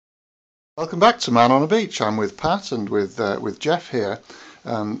Welcome back to Man on a Beach. I'm with Pat and with Geoff here,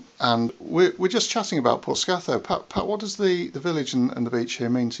 and we're just chatting about Portscatho. Pat, what does the village and the beach here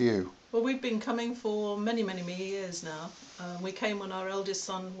mean to you? Well, we've been coming for many years now. We came when our eldest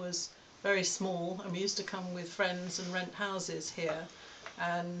son was very small, and we used to come with friends and rent houses here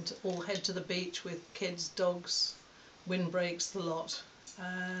and all head to the beach with kids, dogs, windbreaks, the lot,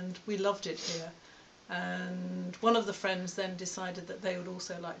 and we loved it here. And one of the friends then decided that they would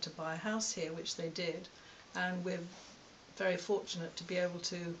also like to buy a house here, which they did, and we're very fortunate to be able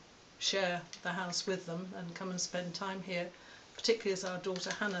to share the house with them and come and spend time here, particularly as our daughter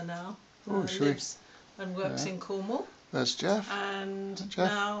Hannah now lives and works in Cornwall. There's Geoff. And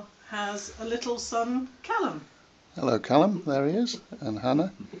now has a little son, Callum. Hello Callum, there he is, and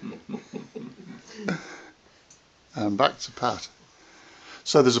Hannah. And back to Pat.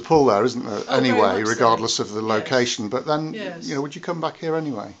 So there's a pool there, isn't there, anyway, regardless of the location, but then, you know, would you come back here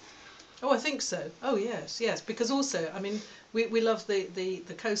anyway? Oh, I think so. Oh, yes, because also, I mean, we love the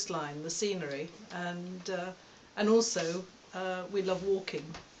coastline, the scenery, and also we love walking,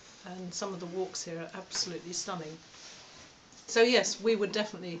 and some of the walks here are absolutely stunning. So yes, we would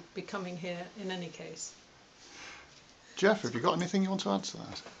definitely be coming here in any case. Geoff, have you got anything you want to add to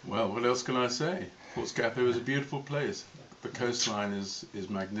that? Well, what else can I say? Portscatho is a beautiful place. The coastline is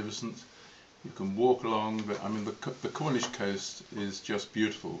magnificent. You can walk along, but I mean the Cornish coast is just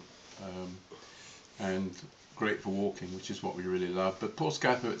beautiful and great for walking, which is what we really love. But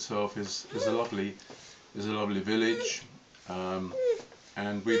Portscatho itself is a lovely village,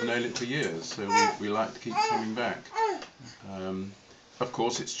 and we've known it for years, so we like to keep coming back. Of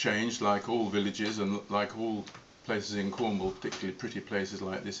course, it's changed, like all villages and like all places in Cornwall, particularly pretty places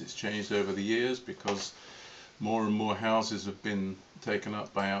like this. It's changed over the years because more and more houses have been taken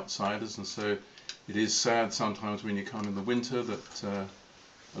up by outsiders, and so it is sad sometimes when you come in the winter that a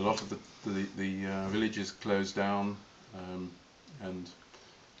lot of the villages close down, and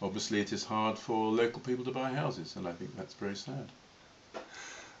obviously it is hard for local people to buy houses, and I think that's very sad.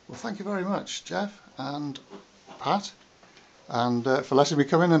 Well, thank you very much, Geoff and Pat, and for letting me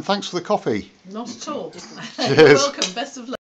come in, and thanks for the coffee. Not at all. Cheers. You're welcome. Best of luck.